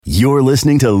You're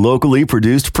listening to locally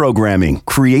produced programming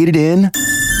created in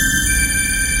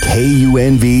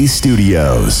KUNV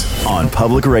Studios on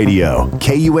Public Radio,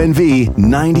 KUNV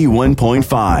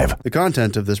 91.5. The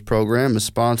content of this program is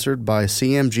sponsored by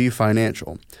CMG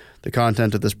Financial. The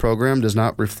content of this program does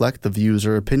not reflect the views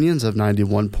or opinions of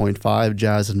 91.5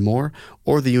 Jazz and More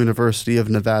or the University of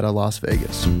Nevada, Las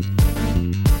Vegas.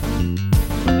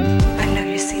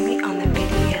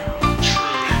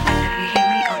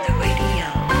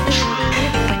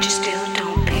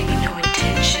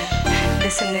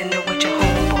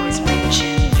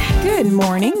 Good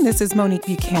morning. This is Monique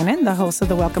Buchanan, the host of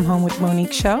the Welcome Home with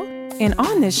Monique show. And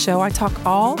on this show, I talk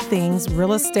all things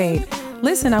real estate.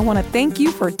 Listen, I want to thank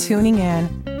you for tuning in.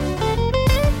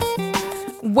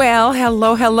 Well,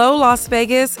 hello, Las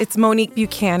Vegas. It's Monique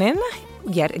Buchanan,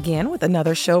 yet again with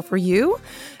another show for you.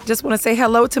 Just want to say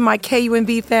hello to my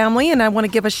KUNV family, and I want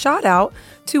to give a shout out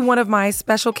to one of my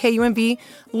special KUNV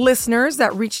listeners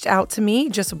that reached out to me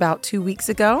just about 2 weeks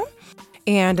ago.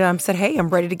 And said, hey, I'm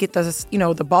ready to get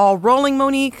the ball rolling,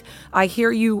 Monique. I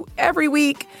hear you every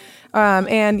week.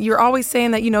 And you're always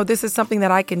saying that, this is something that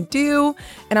I can do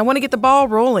and I want to get the ball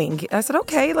rolling. I said,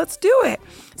 okay, let's do it.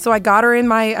 So I got her in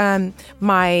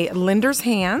my lender's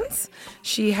hands.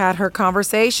 She had her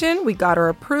conversation. We got her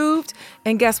approved.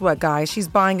 And guess what, guys? She's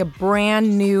buying a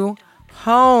brand new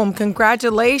home.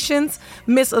 Congratulations,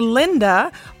 Miss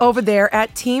Linda over there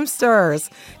at Teamsters.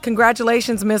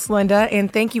 Congratulations, Miss Linda.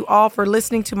 And thank you all for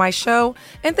listening to my show.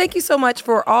 And thank you so much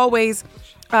for always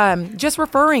just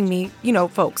referring me,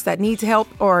 folks that need help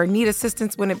or need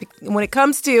assistance when it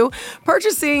comes to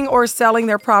purchasing or selling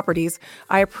their properties.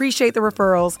 I appreciate the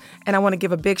referrals, and I want to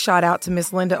give a big shout out to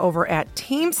Miss Linda over at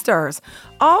Teamsters.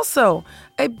 Also,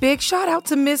 a big shout out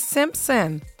to Miss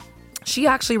Simpson. She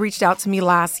actually reached out to me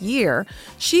last year.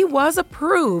 She was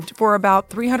approved for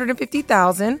about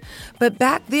 $350,000, but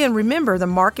back then, remember, the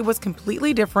market was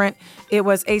completely different. It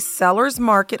was a seller's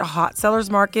market, a hot seller's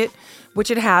market,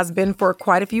 which it has been for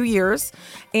quite a few years.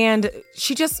 And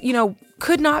she just,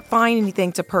 could not find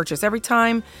anything to purchase. Every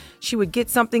time she would get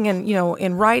something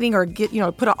in writing or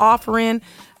put an offer in,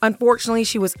 unfortunately,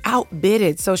 she was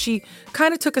outbidded. So she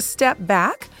kind of took a step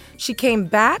back. She came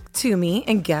back to me,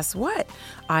 and guess what?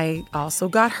 I also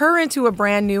got her into a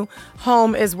brand new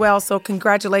home as well. So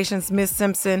congratulations, Miss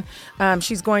Simpson.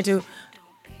 She's going to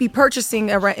be purchasing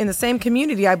in the same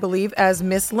community, I believe, as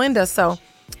Miss Linda. So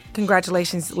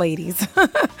congratulations, ladies.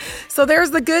 So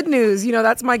there's the good news.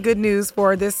 That's my good news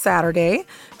for this Saturday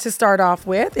to start off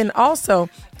with. And also,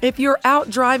 if you're out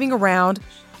driving around,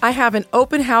 I have an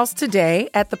open house today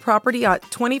at the property at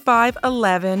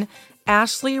 2511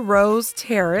 Ashley Rose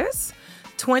Terrace.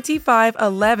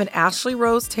 2511 Ashley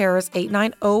Rose Terrace,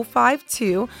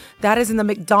 89052. That is in the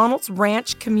McDonald's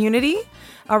Ranch community.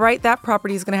 All right, that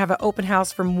property is going to have an open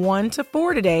house from 1 to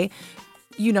 4 today.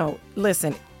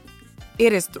 Listen,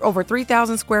 it is over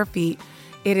 3,000 square feet.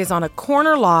 It is on a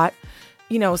corner lot,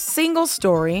 single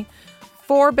story,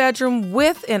 4-bedroom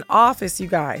with an office, you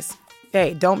guys.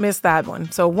 Hey, don't miss that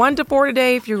one. So 1 to 4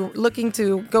 today, if you're looking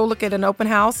to go look at an open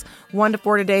house, 1 to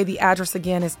 4 today. The address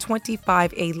again is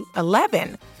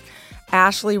 2511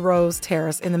 Ashley Rose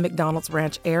Terrace in the McDonald's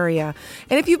Ranch area.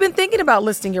 And if you've been thinking about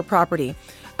listing your property,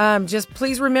 just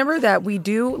please remember that we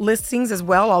do listings as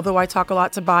well. Although I talk a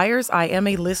lot to buyers, I am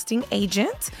a listing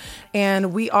agent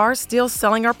and we are still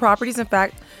selling our properties. In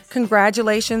fact,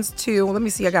 congratulations to, let me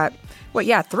see, I got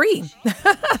 3.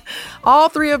 All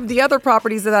 3 of the other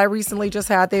properties that I recently just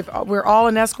had, we're all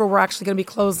in escrow. We're actually going to be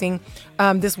closing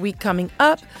this week coming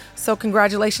up. So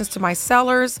congratulations to my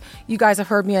sellers. You guys have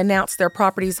heard me announce their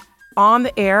properties on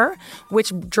the air,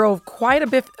 which drove quite a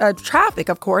bit of traffic,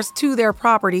 of course, to their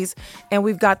properties. And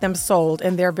we've got them sold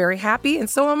and they're very happy. And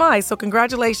so am I. So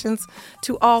congratulations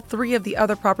to all 3 of the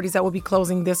other properties that will be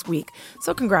closing this week.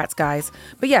 So congrats, guys.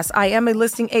 But yes, I am a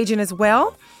listing agent as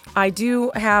well. I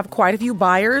do have quite a few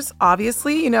buyers,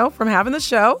 obviously, from having the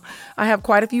show. I have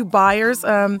quite a few buyers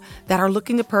that are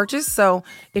looking to purchase. So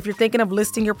if you're thinking of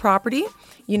listing your property,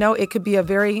 it could be a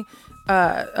very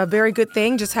good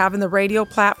thing, just having the radio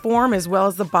platform as well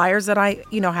as the buyers that I,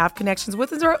 have connections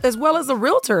with, as well as the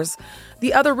realtors,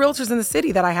 the other realtors in the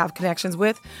city that I have connections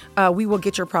with. We will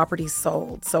get your property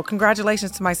sold. So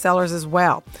congratulations to my sellers as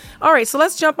well. All right, so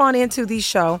let's jump on into the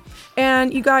show.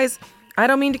 And you guys, I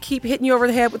don't mean to keep hitting you over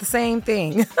the head with the same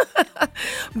thing,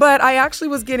 but I actually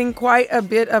was getting quite a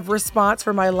bit of response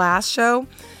for my last show.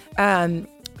 A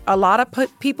lot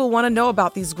of people want to know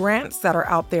about these grants that are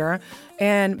out there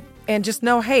and just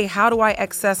know, hey, how do I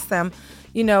access them?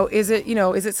 Is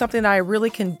it something that I really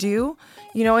can do?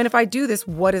 And if I do this,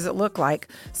 what does it look like?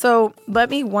 So let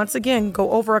me once again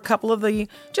go over a couple of the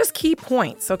just key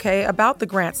points, okay, about the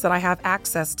grants that I have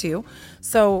access to.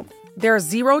 So there are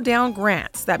 0 down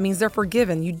grants. That means they're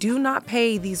forgiven. You do not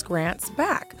pay these grants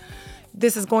back.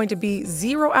 This is going to be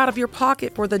 0 out of your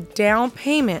pocket for the down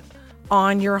payment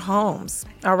on your homes.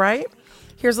 All right.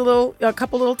 Here's a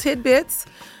couple little tidbits.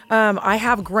 I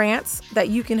have grants that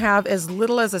you can have as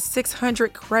little as a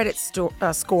 600 credit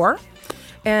score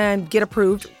and get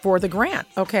approved for the grant.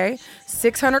 Okay.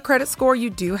 600 credit score.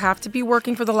 You do have to be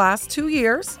working for the last 2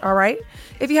 years. All right.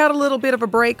 If you had a little bit of a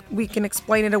break, we can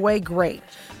explain it away. Great.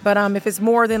 But if it's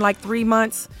more than like 3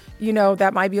 months,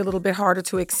 that might be a little bit harder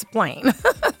to explain.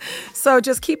 So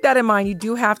just keep that in mind. You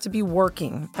do have to be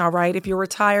working. All right. If you're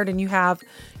retired and you have,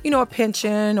 a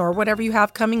pension or whatever you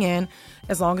have coming in,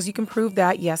 as long as you can prove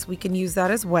that, yes, we can use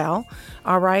that as well.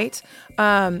 All right.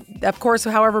 Of course,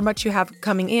 however much you have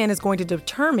coming in is going to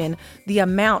determine the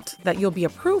amount that you'll be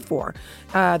approved for.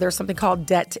 There's something called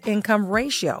debt to income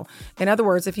ratio. In other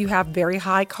words, if you have very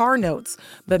high car notes,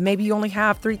 but maybe you only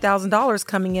have $3,000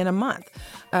 coming in a month,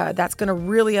 that's going to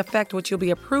really affect what you'll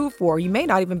be approved for. You may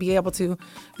not even be able to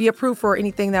be approved for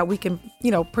anything that we can,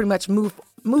 pretty much move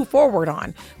forward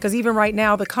on, because even right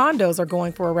now the condos are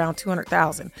going for around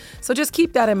 $200,000. So just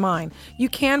keep that in mind. You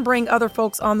can bring other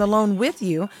folks on the loan with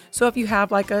you. So if you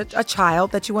have like a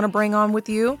child that you want to bring on with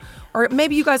you, or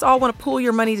maybe you guys all want to pool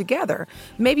your money together.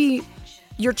 Maybe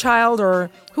your child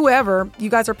or whoever, you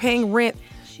guys are paying rent,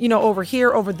 over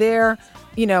here, over there,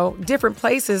 different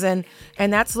places. And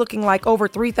that's looking like over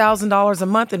 $3,000 a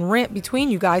month in rent between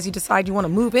you guys. You decide you want to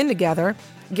move in together,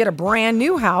 get a brand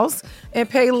new house and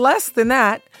pay less than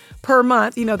that per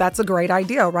month. That's a great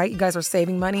idea, right? You guys are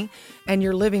saving money and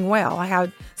you're living well. I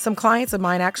had some clients of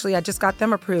mine, actually, I just got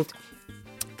them approved.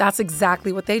 That's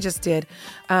exactly what they just did.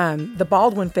 The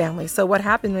Baldwin family. So what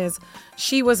happened is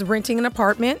she was renting an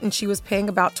apartment and she was paying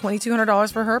about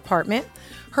 $2,200 for her apartment.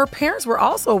 Her parents were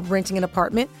also renting an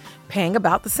apartment, paying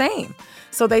about the same.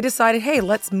 So they decided, hey,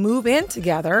 let's move in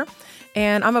together.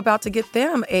 And I'm about to get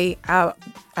them a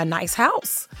nice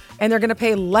house. And they're going to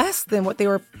pay less than what they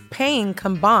were paying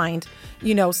combined,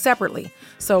 separately.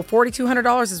 So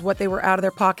 $4,200 is what they were out of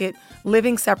their pocket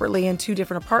living separately in 2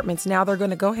 different apartments. Now they're going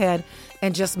to go ahead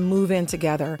and just move in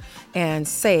together and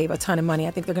save a ton of money.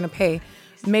 I think they're going to pay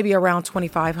maybe around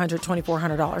 $2,500,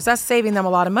 $2,400. That's saving them a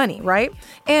lot of money, right?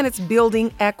 And it's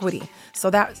building equity.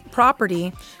 So that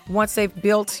property, once they've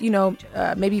built,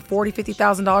 maybe $40,000,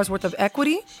 $50,000 worth of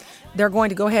equity, they're going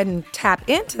to go ahead and tap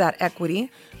into that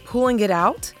equity, pulling it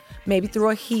out, maybe through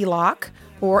a HELOC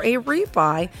or a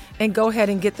refi, and go ahead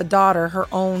and get the daughter her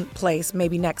own place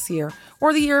maybe next year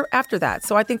or the year after that.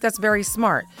 So I think that's very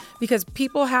smart, because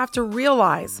people have to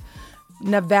realize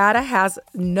Nevada has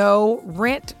no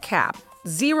rent cap.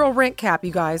 0 rent cap,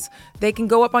 you guys. They can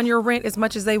go up on your rent as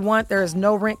much as they want. There is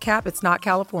no rent cap. It's not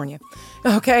California.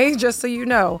 Okay, just so you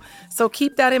know. So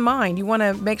keep that in mind. You want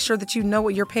to make sure that you know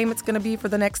what your payment's going to be for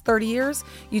the next 30 years.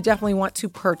 You definitely want to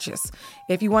purchase.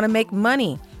 If you want to make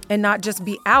money and not just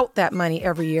be out that money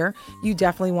every year, you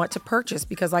definitely want to purchase,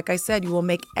 because like I said, you will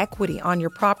make equity on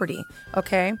your property.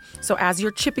 Okay, so as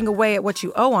you're chipping away at what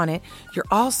you owe on it, you're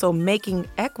also making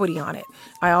equity on it.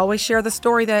 I always share the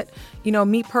story that,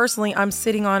 me personally, I'm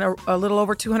sitting on a little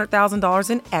over $200,000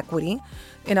 in equity.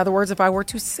 In other words, if I were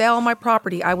to sell my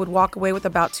property, I would walk away with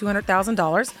about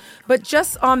 $200,000. But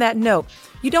just on that note,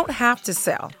 you don't have to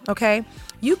sell, okay?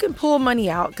 You can pull money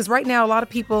out, because right now a lot of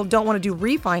people don't want to do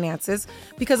refinances,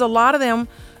 because a lot of them,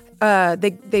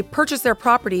 they purchase their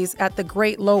properties at the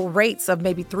great low rates of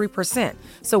maybe 3%.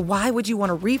 So why would you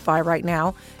want to refi right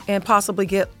now and possibly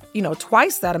get,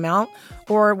 twice that amount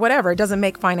or whatever? It doesn't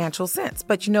make financial sense.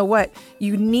 But you know what?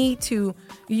 You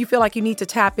feel like you need to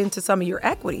tap into some of your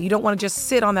equity. You don't want to just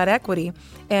sit on that equity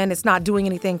and it's not doing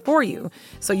anything for you.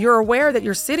 So you're aware that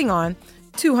you're sitting on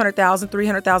 $200,000,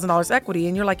 $300,000 equity.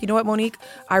 And you're like, you know what, Monique,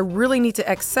 I really need to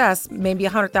access maybe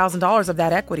 $100,000 of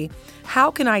that equity.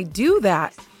 How can I do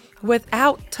that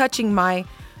without touching my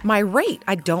rate?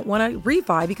 I don't want to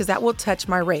refi because that will touch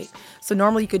my rate. So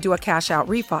normally you could do a cash out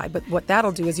refi, but what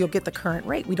that'll do is you'll get the current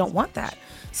rate. We don't want that.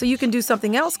 So you can do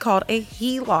something else called a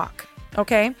HELOC.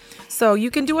 Okay. So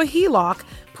you can do a HELOC,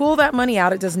 pull that money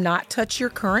out. It does not touch your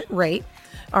current rate.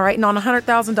 All right. And on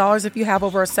 $100,000, if you have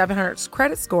over a 700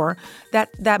 credit score,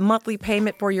 that monthly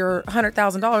payment for your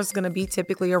 $100,000 is going to be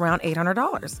typically around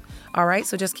 $800. All right.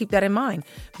 So just keep that in mind.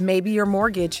 Maybe your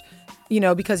mortgage,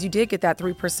 because you did get that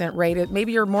 3% rate,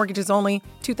 maybe your mortgage is only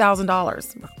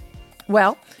 $2,000.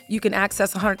 Well, you can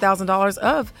access $100,000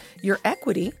 of your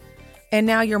equity and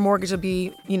now your mortgage will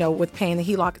be, with paying the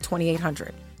HELOC at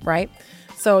 $2,800, right?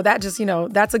 So that just,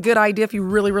 that's a good idea if you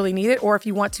really, really need it, or if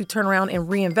you want to turn around and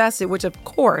reinvest it, which of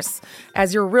course,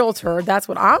 as your realtor, that's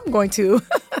what I'm going to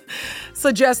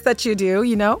suggest that you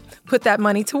do, put that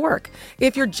money to work.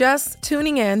 If you're just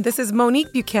tuning in, this is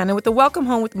Monique Buchanan with the Welcome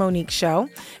Home with Monique show.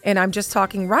 And I'm just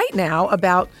talking right now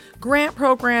about grant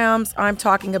programs. I'm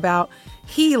talking about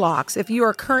HELOCs. If you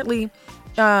are currently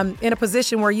in a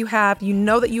position where you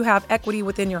know that you have equity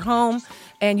within your home,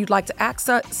 and you'd like to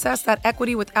access that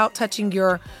equity without touching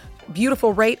your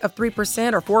beautiful rate of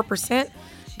 3% or 4%,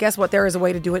 guess what? There is a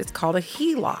way to do it. It's called a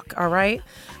HELOC, all right?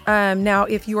 Now,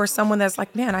 if you are someone that's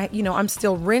like, man, I'm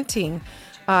still renting.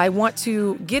 I want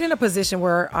to get in a position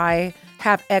where I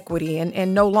have equity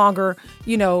and no longer,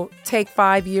 take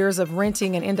 5 years of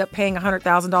renting and end up paying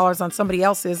 $100,000 on somebody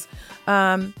else's,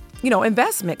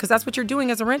 investment, because that's what you're doing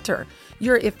as a renter.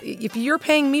 If you're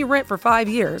paying me rent for 5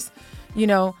 years,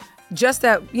 just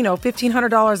at,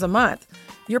 $1,500 a month,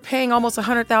 you're paying almost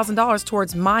 $100,000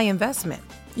 towards my investment.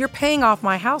 You're paying off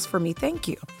my house for me. Thank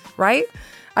you. Right?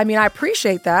 I mean, I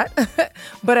appreciate that.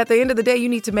 But at the end of the day, you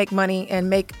need to make money and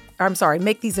make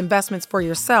these investments for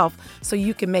yourself so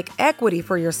you can make equity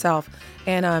for yourself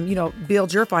and,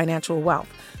 build your financial wealth.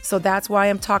 So that's why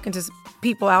I'm talking to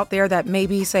people out there that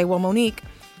maybe say, well, Monique,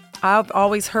 I've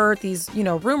always heard these,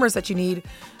 rumors that you need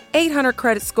 800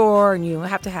 credit score and you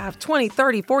have to have $20,000,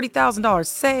 $30,000, $40,000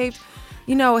 saved.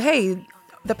 Hey,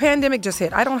 the pandemic just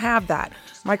hit. I don't have that.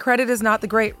 My credit is not the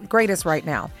greatest right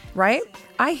now, right?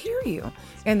 I hear you.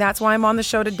 And that's why I'm on the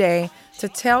show today to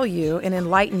tell you and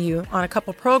enlighten you on a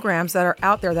couple programs that are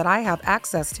out there that I have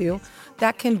access to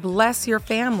that can bless your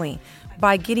family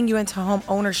by getting you into home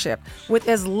ownership with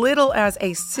as little as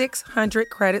a 600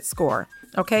 credit score.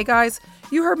 Okay, guys,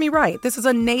 you heard me right. This is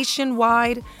a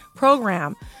nationwide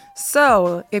program.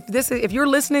 So if you're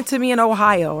listening to me in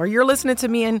Ohio or you're listening to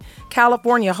me in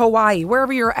California, Hawaii,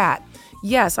 wherever you're at,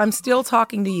 yes, I'm still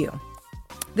talking to you.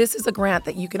 This is a grant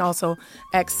that you can also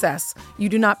access. You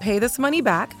do not pay this money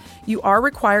back. You are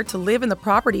required to live in the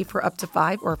property for up to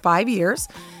 5 years.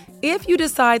 If you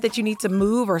decide that you need to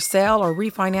move or sell or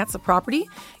refinance the property,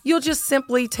 you'll just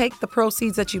simply take the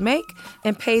proceeds that you make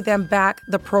and pay them back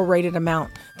the prorated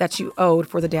amount that you owed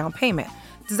for the down payment.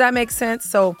 Does that make sense?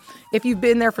 So if you've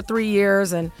been there for 3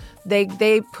 years and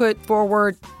they put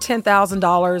forward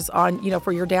 $10,000 on,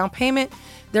 for your down payment,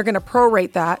 they're going to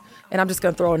prorate that. And I'm just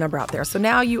going to throw a number out there. So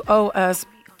now you owe us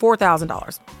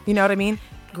 $4,000. You know what I mean?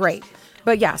 Great.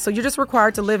 But yeah, so you're just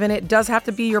required to live in it. It does have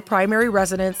to be your primary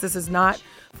residence. This is not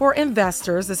for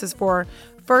investors. This is for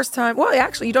first time. Well,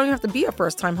 actually, you don't even have to be a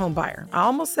first time home buyer. I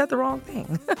almost said the wrong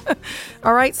thing.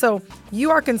 All right. So you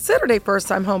are considered a first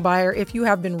time home buyer if you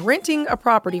have been renting a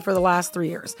property for the last 3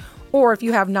 years, or if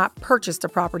you have not purchased a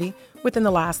property within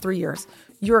the last 3 years.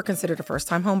 You're considered a first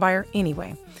time home buyer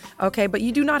anyway. Okay. But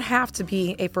you do not have to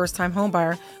be a first time home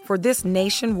buyer for this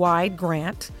nationwide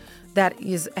grant that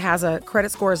has a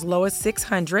credit score as low as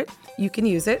 600. You can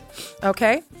use it.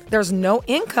 Okay. There's no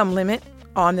income limit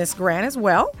on this grant as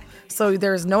well. So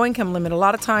there's no income limit. A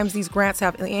lot of times these grants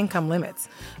have income limits.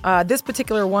 This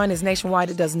particular one is nationwide.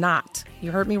 It does not.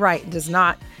 You heard me right. It does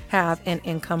not have an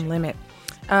income limit.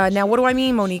 Now, what do I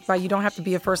mean, Monique, by you don't have to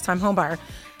be a first-time home buyer?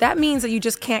 That means that you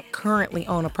just can't currently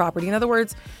own a property. In other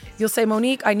words, you'll say,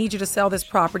 Monique, I need you to sell this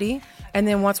property. And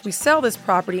then once we sell this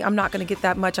property, I'm not going to get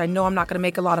that much. I know I'm not going to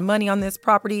make a lot of money on this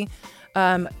property.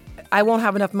 I won't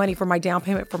have enough money for my down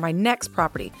payment for my next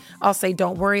property. I'll say,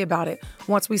 don't worry about it.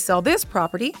 Once we sell this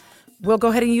property, we'll go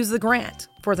ahead and use the grant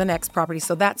for the next property.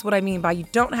 So that's what I mean by you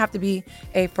don't have to be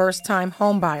a first-time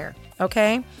home buyer,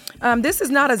 okay? This is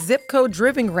not a zip code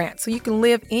driven grant, so you can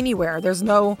live anywhere. There's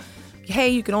no, hey,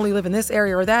 you can only live in this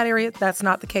area or that area. That's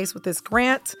not the case with this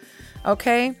grant,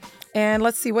 okay? And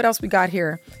let's see what else we got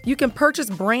here. You can purchase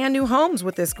brand new homes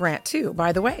with this grant too,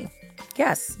 by the way.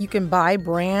 Yes, you can buy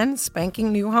brand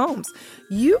spanking new homes.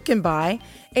 You can buy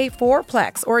a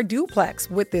fourplex or a duplex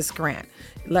with this grant.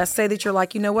 Let's say that you're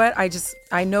like, you know what?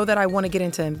 I know that I want to get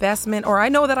into investment, or I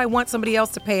know that I want somebody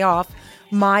else to pay off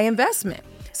my investment.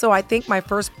 So I think my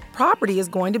first property is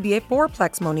going to be a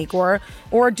fourplex, Monique, or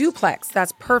a duplex.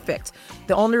 That's perfect.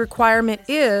 The only requirement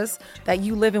is that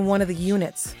you live in one of the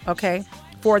units, okay,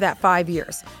 for that 5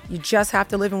 years. You just have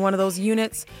to live in one of those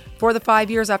units for the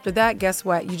 5 years. After that, guess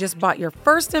what? You just bought your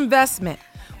first investment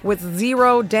with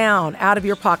zero down out of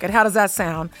your pocket. How does that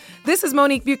sound? This is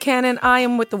Monique Buchanan. I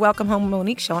am with the Welcome Home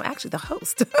Monique Show. I'm actually the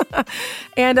host.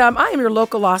 And I am your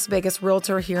local Las Vegas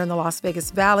realtor here in the Las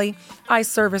Vegas Valley. I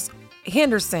service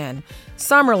Henderson,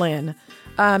 Summerlin,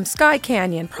 Sky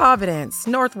Canyon, Providence,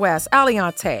 Northwest,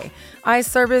 Aliante. I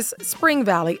service Spring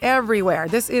Valley, everywhere.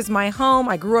 This is my home.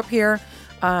 I grew up here.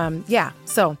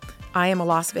 So I am a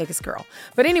Las Vegas girl.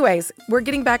 But anyways, we're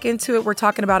getting back into it. We're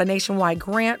talking about a nationwide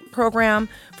grant program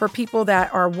for people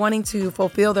that are wanting to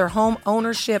fulfill their home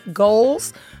ownership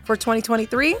goals for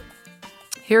 2023.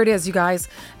 Here it is, you guys.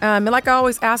 And like I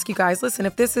always ask you guys, listen,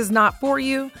 if this is not for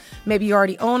you, maybe you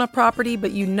already own a property,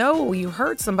 but you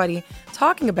heard somebody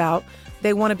talking about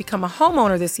they want to become a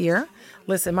homeowner this year.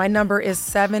 Listen, my number is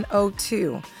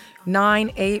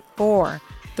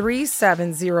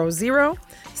 702-984-3700.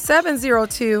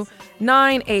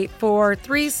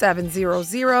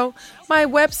 702-984-3700. My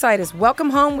website is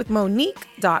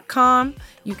welcomehomewithmonique.com.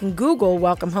 You can Google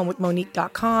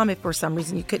welcomehomewithmonique.com if for some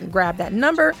reason you couldn't grab that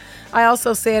number. I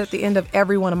also say it at the end of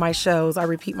every one of my shows. I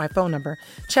repeat my phone number.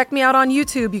 Check me out on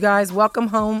YouTube, you guys. Welcome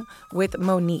Home with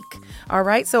Monique. All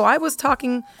right. So I was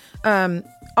talking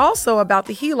also about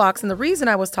the HELOCs. And the reason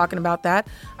I was talking about that,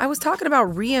 I was talking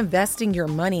about reinvesting your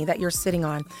money that you're sitting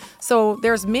on. So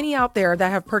there's many out there that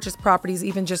have purchased properties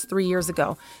even just 3 years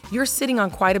ago. You're sitting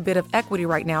on quite a bit of equity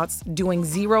right now. It's doing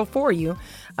zero for you,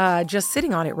 just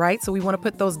sitting on it, right? So we want to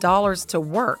put those dollars to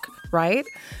work, right?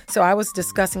 So I was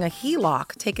discussing a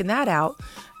HELOC, taking that out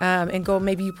and go,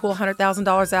 maybe you pull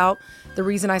 $100,000 out. The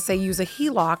reason I say use a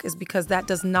HELOC is because that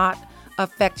does not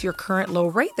affect your current low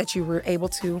rate that you were able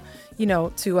to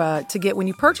get when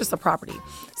you purchased a property.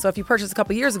 So if you purchased a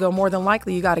couple years ago, more than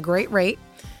likely you got a great rate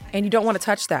and you don't want to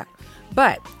touch that.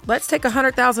 But let's take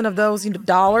 100,000 of those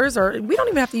dollars, or we don't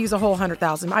even have to use a whole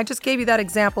 100,000. I just gave you that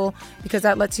example because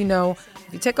that lets you know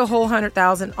if you take a whole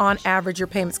 100,000, on average, your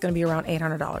payment's going to be around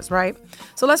 $800, right?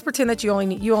 So let's pretend that you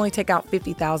only take out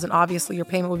 50,000. Obviously, your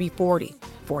payment would be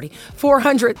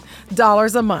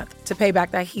 $400 a month to pay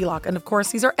back that HELOC. And of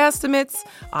course, these are estimates.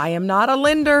 I am not a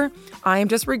lender. I am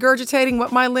just regurgitating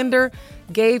what my lender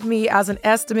gave me as an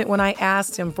estimate when I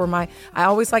asked him for I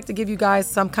always like to give you guys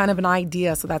some kind of an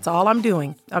idea. So that's all I'm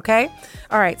doing. Okay.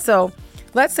 All right. So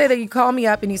let's say that you call me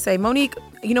up and you say, Monique,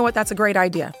 you know what? That's a great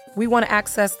idea. We want to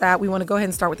access that. We want to go ahead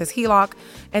and start with this HELOC.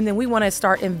 And then we want to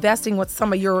start investing with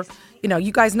some of your,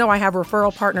 you guys know I have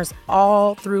referral partners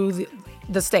all through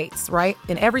the states, right?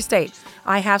 In every state,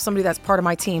 I have somebody that's part of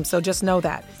my team. So just know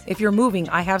that if you're moving,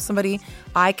 I have somebody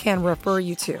I can refer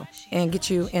you to and get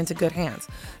you into good hands.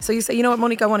 So you say, you know what,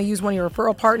 Monique, I want to use one of your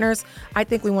referral partners. I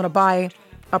think we want to buy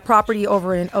a property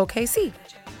over in OKC.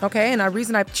 Okay. And the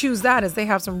reason I choose that is they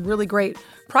have some really great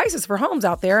prices for homes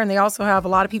out there. And they also have a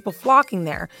lot of people flocking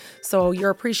there. So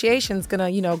your appreciation is going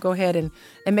to, go ahead and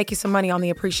make you some money on the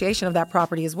appreciation of that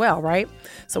property as well. Right.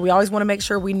 So we always want to make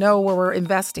sure we know where we're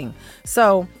investing.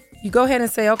 So you go ahead and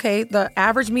say, okay, the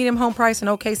average medium home price in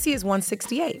OKC is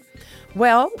 $168.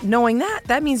 Well, knowing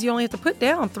that means you only have to put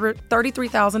down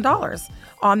 $33,000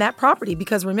 on that property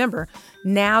because remember,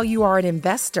 now you are an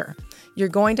investor. You're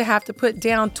going to have to put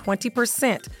down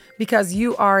 20% because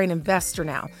you are an investor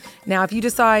now. Now, if you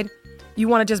decide you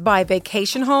want to just buy a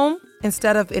vacation home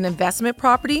instead of an investment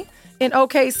property in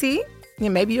OKC,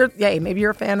 maybe you're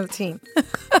a fan of the team.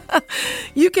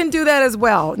 You can do that as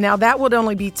well. Now, that would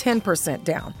only be 10%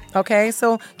 down. Okay,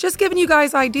 so just giving you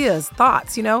guys ideas,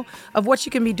 thoughts, of what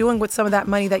you can be doing with some of that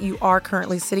money that you are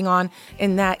currently sitting on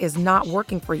and that is not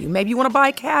working for you. Maybe you want to buy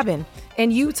a cabin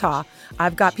in Utah.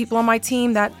 I've got people on my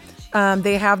team that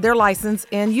they have their license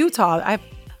in Utah. I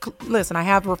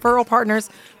have referral partners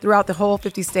throughout the whole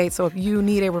 50 states. So if you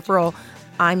need a referral,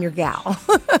 I'm your gal.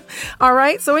 All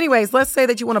right. So anyways, let's say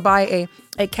that you want to buy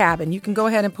a cabin. You can go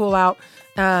ahead and pull out,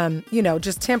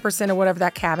 just 10% of whatever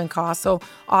that cabin costs. So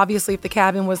obviously if the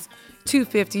cabin was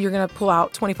 $250, you're going to pull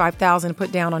out $25,000 and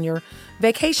put down on your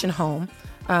vacation home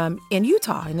in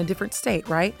Utah in a different state,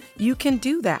 right? You can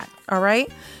do that. All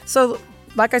right. So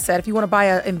like I said, if you want to buy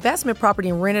an investment property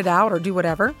and rent it out or do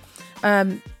whatever,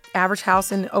 average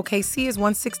house in OKC is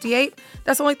 $168.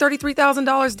 That's only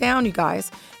 $33,000 down, you guys.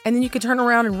 And then you can turn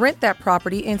around and rent that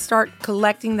property and start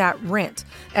collecting that rent,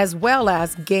 as well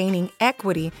as gaining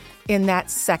equity in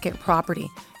that second property.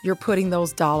 You're putting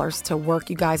those dollars to work,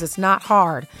 you guys. It's not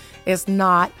hard. It's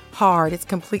not hard. It's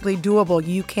completely doable.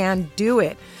 You can do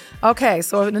it. Okay,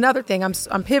 so another thing,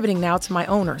 I'm pivoting now to my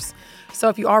owners. So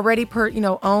if you already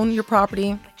own your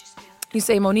property, you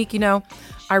say, Monique,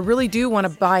 I really do want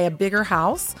to buy a bigger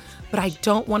house, but I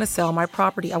don't want to sell my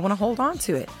property. I want to hold on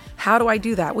to it. How do I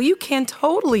do that? Well, you can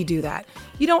totally do that.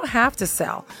 You don't have to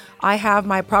sell. I have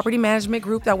my property management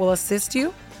group that will assist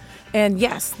you. And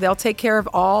yes, they'll take care of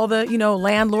all the,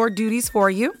 landlord duties for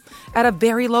you at a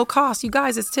very low cost. You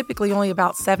guys, it's typically only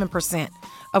about 7%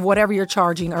 of whatever you're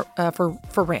charging for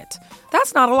rent.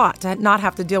 That's not a lot to not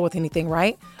have to deal with anything,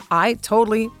 right? I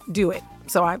totally do it.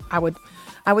 So I would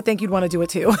think you'd want to do it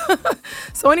too.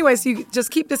 So anyways, you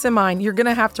just keep this in mind. You're going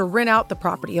to have to rent out the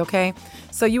property, okay?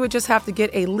 So you would just have to get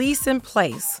a lease in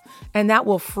place, and that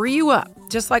will free you up,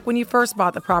 just like when you first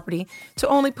bought the property, to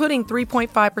only putting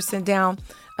 3.5% down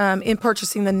in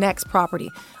purchasing the next property.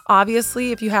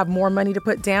 Obviously, if you have more money to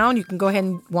put down, you can go ahead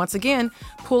and, once again,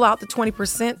 pull out the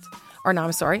 20%, the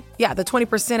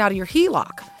 20% out of your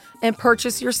HELOC and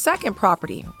purchase your second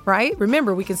property, right?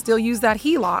 Remember, we can still use that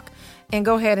HELOC and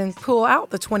go ahead and pull out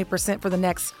the 20% for the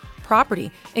next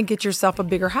property and get yourself a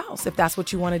bigger house if that's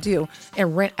what you want to do,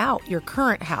 and rent out your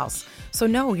current house. So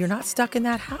no, you're not stuck in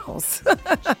that house.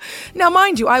 Now,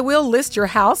 mind you, I will list your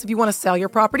house if you want to sell your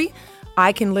property.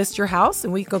 I can list your house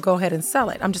and we can go ahead and sell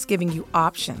it. I'm just giving you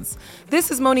options. This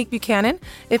is Monique Buchanan.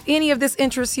 If any of this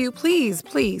interests you,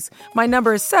 please, my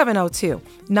number is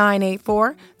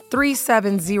 702-984-3700,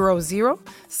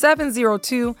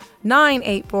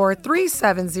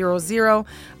 702-984-3700.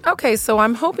 Okay, so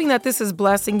I'm hoping that this is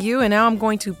blessing you, and now I'm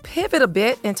going to pivot a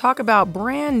bit and talk about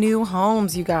brand new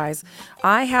homes, you guys.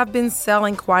 I have been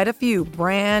selling quite a few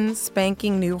brand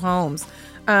spanking new homes.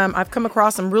 I've come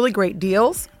across some really great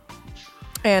deals,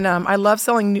 and I love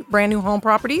selling brand new home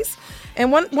properties.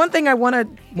 And one thing I want to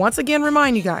once again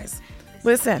remind you guys,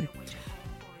 listen,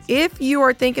 if you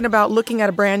are thinking about looking at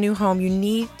a brand new home, you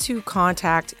need to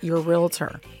contact your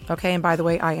realtor. Okay. And by the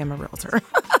way, I am a realtor.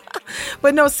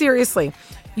 But no, seriously,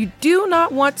 you do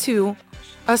not want to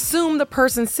assume the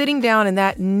person sitting down in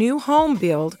that new home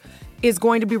build is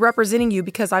going to be representing you,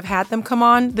 because I've had them come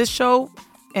on this show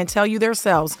and tell you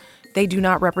themselves they do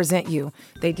not represent you.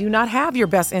 They do not have your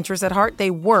best interest at heart. They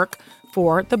work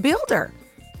for the builder.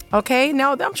 Okay,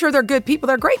 now I'm sure they're good people.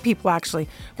 They're great people, actually,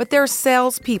 but they're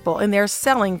salespeople and they're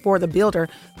selling for the builder.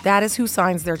 That is who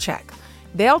signs their check.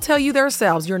 They'll tell you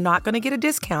themselves you're not going to get a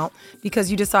discount because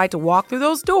you decide to walk through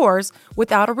those doors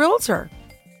without a realtor.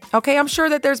 Okay, I'm sure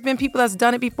that there's been people that's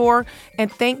done it before, and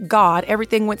thank God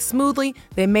everything went smoothly.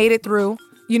 They made it through,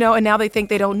 and now they think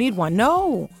they don't need one.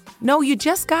 No, you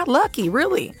just got lucky,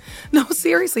 really. No,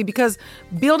 seriously, because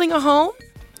building a home,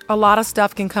 a lot of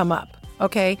stuff can come up.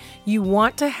 Okay, you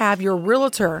want to have your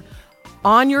realtor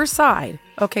on your side,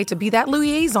 okay, to be that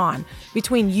liaison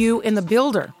between you and the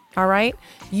builder, all right?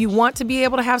 You want to be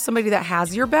able to have somebody that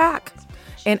has your back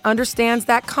and understands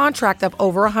that contract of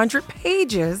over 100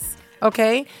 pages,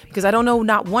 okay? Because I don't know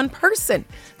not one person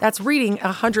that's reading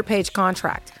a 100-page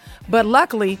contract. But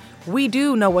luckily, we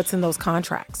do know what's in those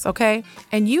contracts, okay?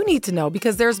 And you need to know,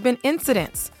 because there's been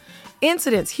incidents,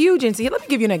 huge incidents. Let me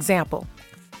give you an example.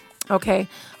 Okay,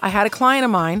 I had a client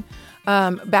of mine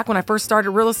back when I first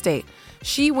started real estate.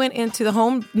 She went into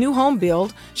the new home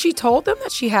build. She told them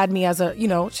that she had me as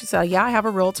she said, yeah, I have a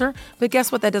realtor. But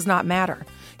guess what? That does not matter.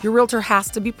 Your realtor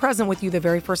has to be present with you the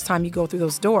very first time you go through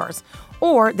those doors,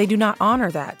 or they do not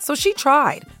honor that. So she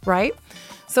tried, right?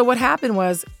 So what happened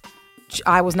was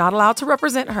I was not allowed to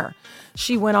represent her.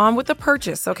 She went on with the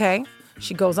purchase, okay?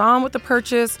 She goes on with the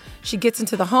purchase. She gets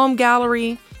into the home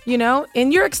gallery.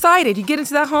 And you're excited. You get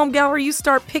into that home gallery, you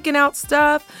start picking out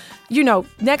stuff.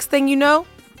 Next thing you know,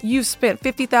 you've spent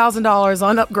 $50,000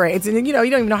 on upgrades. And, you don't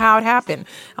even know how it happened.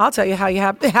 I'll tell you how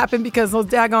it happened, because those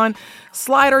daggone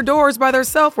slider doors by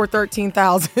themselves were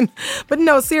 $13,000. But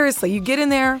no, seriously, you get in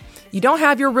there. You don't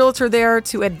have your realtor there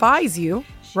to advise you,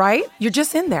 right? You're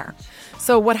just in there.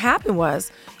 So what happened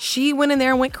was she went in there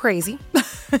and went crazy,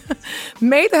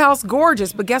 made the house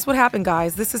gorgeous. But guess what happened,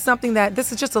 guys? This is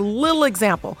just a little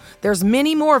example. There's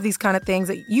many more of these kind of things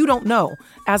that you don't know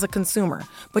as a consumer,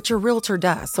 but your realtor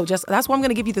does. So that's why I'm going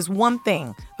to give you this one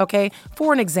thing, okay?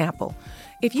 For an example,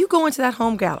 if you go into that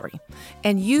home gallery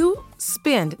and you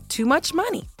spend too much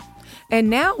money, and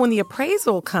now when the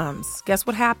appraisal comes, guess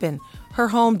what happened? Her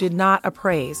home did not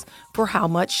appraise for how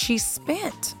much she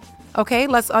spent. Okay,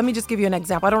 let me just give you an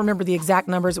example. I don't remember the exact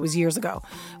numbers. It was years ago.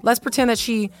 Let's pretend that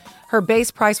her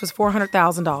base price was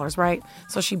 $400,000, right?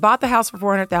 So she bought the house for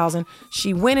 $400,000.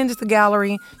 She went into the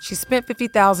gallery. She spent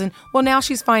 $50,000. Well, now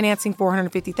she's financing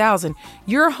 $450,000.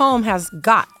 Your home has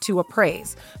got to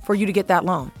appraise for you to get that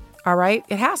loan. All right,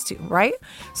 it has to, right?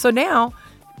 So now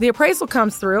the appraisal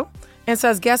comes through and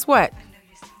says, guess what?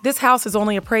 This house is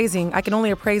only appraising. I can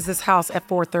only appraise this house at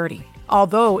 $430,000.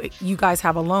 Although you guys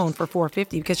have a loan for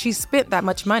 $450,000 because she spent that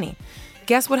much money.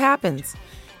 Guess what happens?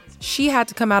 She had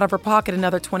to come out of her pocket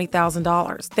another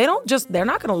 $20,000. They're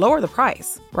not going to lower the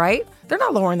price, right? They're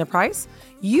not lowering the price.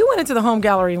 You went into the home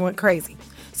gallery and went crazy.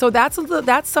 So that's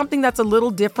something that's a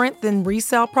little different than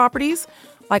resale properties.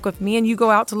 Like if me and you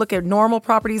go out to look at normal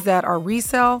properties that are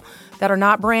resale, that are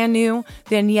not brand new,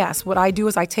 then yes, what I do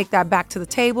is I take that back to the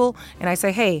table and I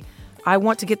say, hey, I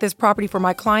want to get this property for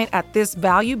my client at this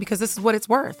value because this is what it's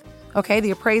worth. Okay,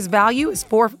 the appraised value is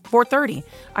 $430.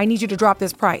 I need you to drop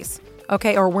this price.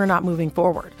 Okay, or we're not moving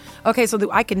forward. Okay, so that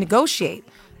I can negotiate.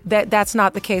 That's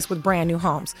not the case with brand new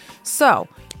homes. So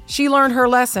she learned her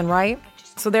lesson, right?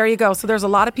 So there you go. So there's a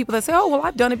lot of people that say, oh, well,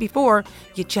 I've done it before.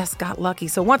 You just got lucky.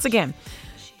 So once again,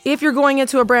 if you're going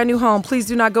into a brand new home, please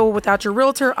do not go without your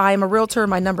realtor. I am a realtor.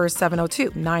 My number is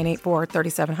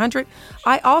 702-984-3700.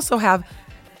 I also have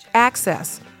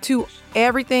access to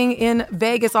everything in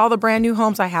Vegas, all the brand new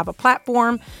homes. I have a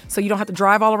platform, so you don't have to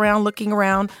drive all around looking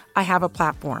around. I have a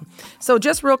platform. So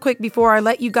just real quick before I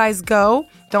let you guys go,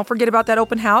 don't forget about that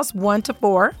open house, 1 to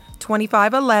 4,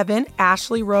 2511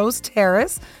 Ashley Rose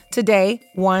Terrace, today,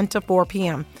 1 to 4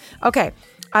 p.m. Okay,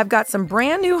 I've got some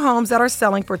brand new homes that are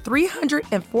selling for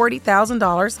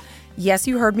 $340,000. Yes,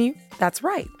 you heard me. That's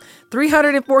right.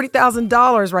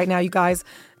 $340,000 right now, you guys.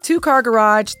 2-car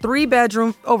garage,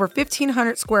 3-bedroom, over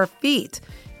 1,500 square feet.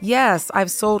 Yes,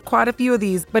 I've sold quite a few of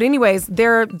these. But anyways,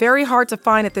 they're very hard to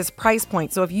find at this price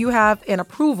point. So if you have an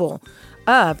approval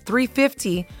of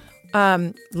 $350,000,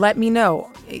 let me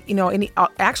know.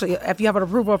 Actually, if you have an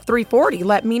approval of $340,000,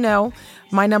 let me know.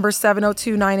 My number is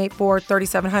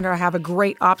 702-984-3700. I have a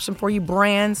great option for you,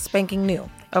 brand spanking new.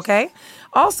 Okay.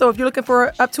 Also, if you're looking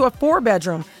for up to a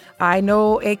 4-bedroom, I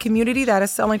know a community that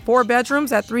is selling 4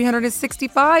 bedrooms at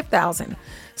 $365,000.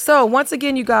 So once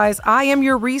again, you guys, I am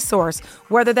your resource.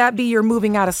 Whether that be you're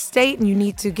moving out of state and you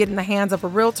need to get in the hands of a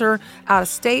realtor out of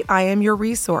state, I am your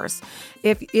resource.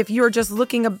 If you're just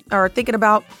looking or thinking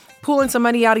about pulling some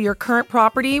money out of your current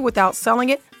property without selling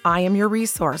it, I am your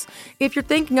resource. If you're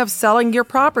thinking of selling your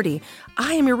property,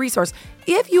 I am your resource.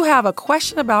 If you have a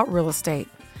question about real estate,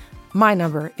 my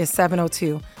number is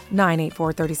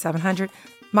 702-984-3700.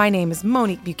 My name is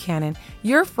Monique Buchanan,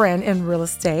 your friend in real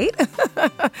estate.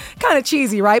 Kind of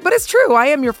cheesy, right? But it's true. I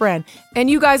am your friend. And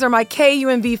you guys are my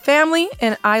KUNV family,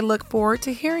 and I look forward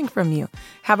to hearing from you.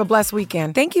 Have a blessed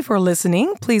weekend. Thank you for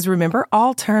listening. Please remember,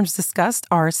 all terms discussed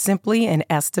are simply an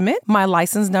estimate. My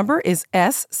license number is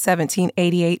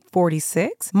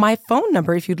S178846. My phone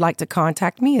number, if you'd like to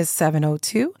contact me, is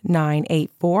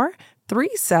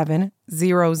 702-984-3700.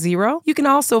 You can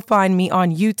also find me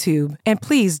on YouTube. And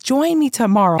please join me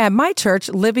tomorrow at my church,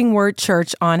 Living Word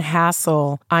Church on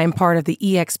Hassel. I'm part of the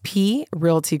EXP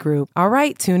Realty Group. All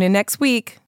right, tune in next week.